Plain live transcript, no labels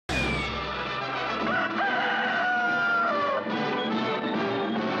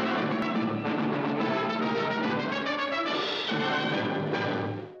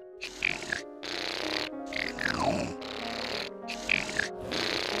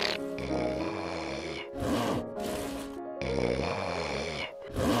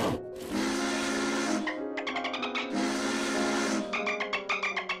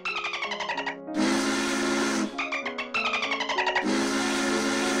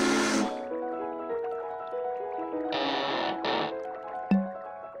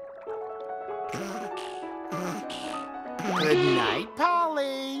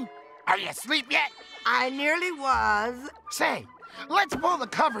Are you asleep yet? I nearly was. Say, let's pull the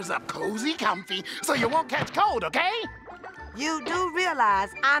covers up cozy, comfy, so you won't catch cold, okay? You do realize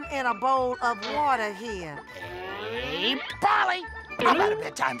I'm in a bowl of water here. Hey, Polly, how about a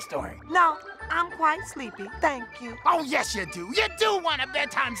bedtime story? No, I'm quite sleepy, thank you. Oh, yes, you do. You do want a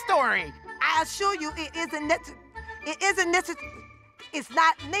bedtime story. I assure you it isn't necessary. It's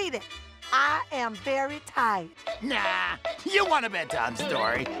not needed. I am very tired. Nah, you want a bedtime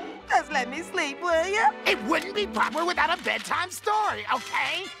story. Just let me sleep, will you? It wouldn't be proper without a bedtime story,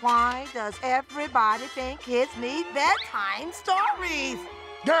 okay? Why does everybody think kids need bedtime stories?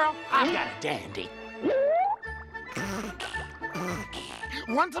 Girl, I've got a dandy.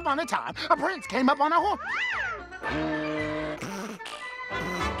 Once upon a time, a prince came up on a horse.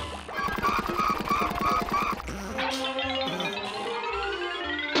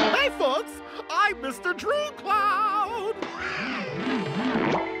 Hey, folks! I'm Mr. Dream Cloud!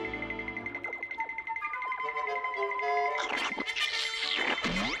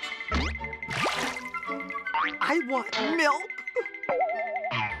 I want milk.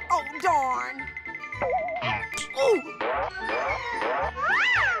 Oh, darn. Ooh.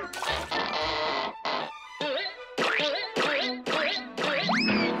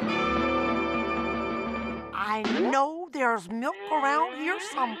 I know there's milk around here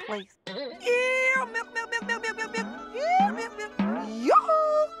someplace. Yeah, milk. Yeah, milk.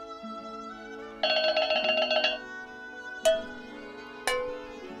 Yoo-hoo!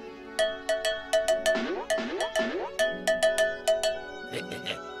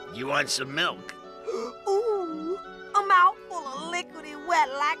 You want some milk? Ooh, a mouthful of liquidy wet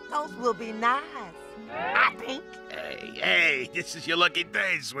lactose will be nice, I think. Hey, this is your lucky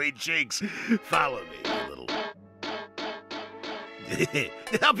day, sweet cheeks. Follow me a little.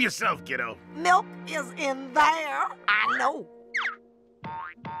 Help yourself, kiddo. Milk is in there, I know.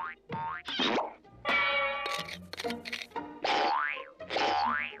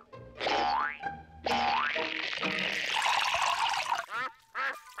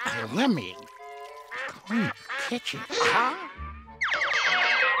 Let me clean the kitchen, huh?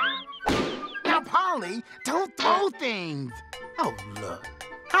 Now, Polly, don't throw things. Oh, look.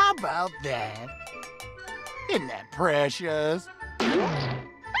 How about that? Isn't that precious? Milk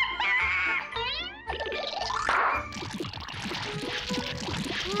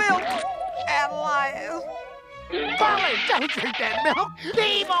and liars. Polly, don't drink that milk.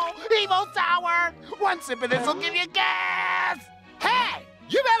 Evil sour. One sip of this will give you gas. Hey,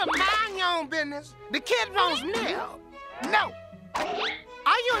 you better mind your own business. The kid wants milk. No.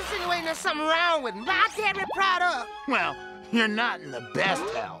 Are you insinuating there's something wrong with my dairy product? Well, you're not in the best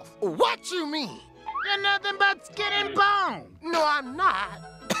health. What you mean? You're nothing but skin and bone. No, I'm not.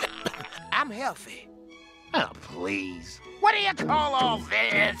 I'm healthy. Oh, please. What do you call all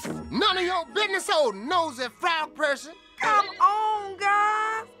this? None of your business, old nosy frog person. Come on,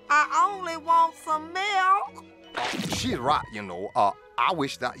 guys. I only want some milk. She's right, you know. I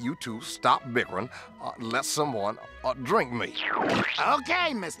wish that you two stop bickering and let someone drink me.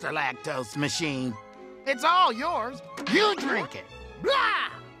 Okay, Mr. Lactose Machine. It's all yours. You drink it. Blah!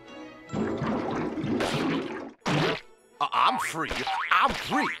 I'm free. I'm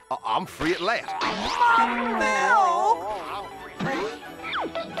free. I'm free at last. Milk?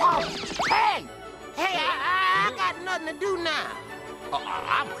 Hey! Hey, I got nothing to do now.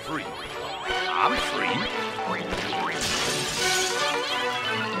 I'm free. I'm free.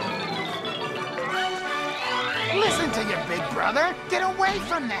 Listen to your big brother. Get away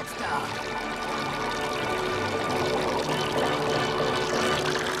from that stuff.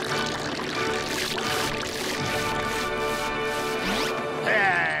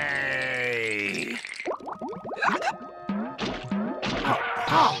 Hey! Oh,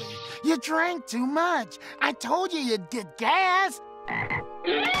 Polly, you drank too much. I told you you'd get gas.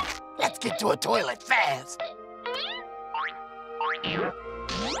 Let's get to a toilet fast.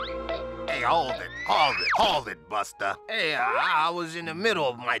 Hey, hold it, Buster. Hey, I was in the middle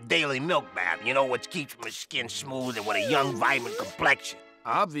of my daily milk bath. You know, what keeps my skin smooth and with a young, vibrant complexion.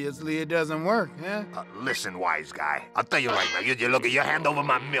 Obviously, it doesn't work, huh? Listen, wise guy. I'll tell you right now. You look at your hand over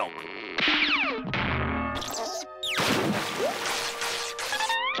my milk.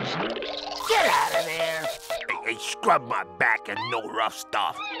 Get out of there. Hey, scrub my back and no rough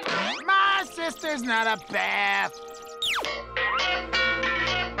stuff. My sister's not a bath.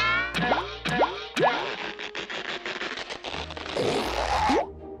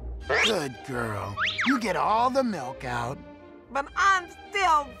 Good girl. You get all the milk out. But I'm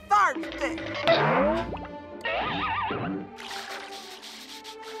still thirsty.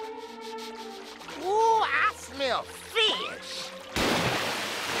 Ooh, I smell fish.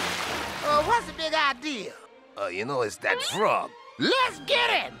 What's the big idea? You know, it's that frog. Let's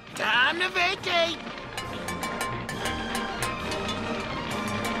get it! Time to vacate.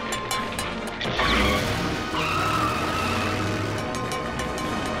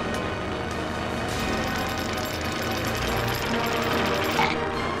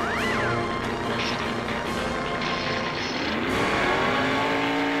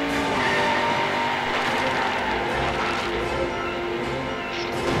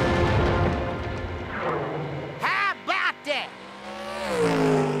 How about that?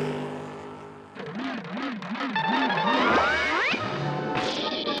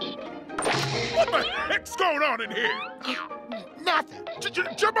 What the heck's going on in here? Nothing.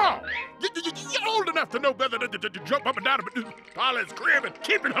 Jamal, you're old enough to know better than to jump up and down Polly's crib and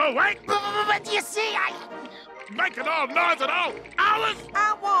keeping her awake, But you see, making all noise at all hours.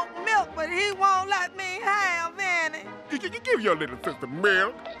 I want milk, but he won't let me have any. Give your little sister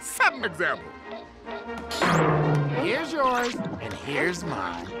milk. Set an example. Here's yours, and here's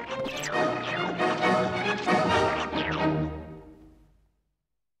mine.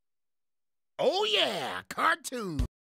 Oh, yeah, cartoon.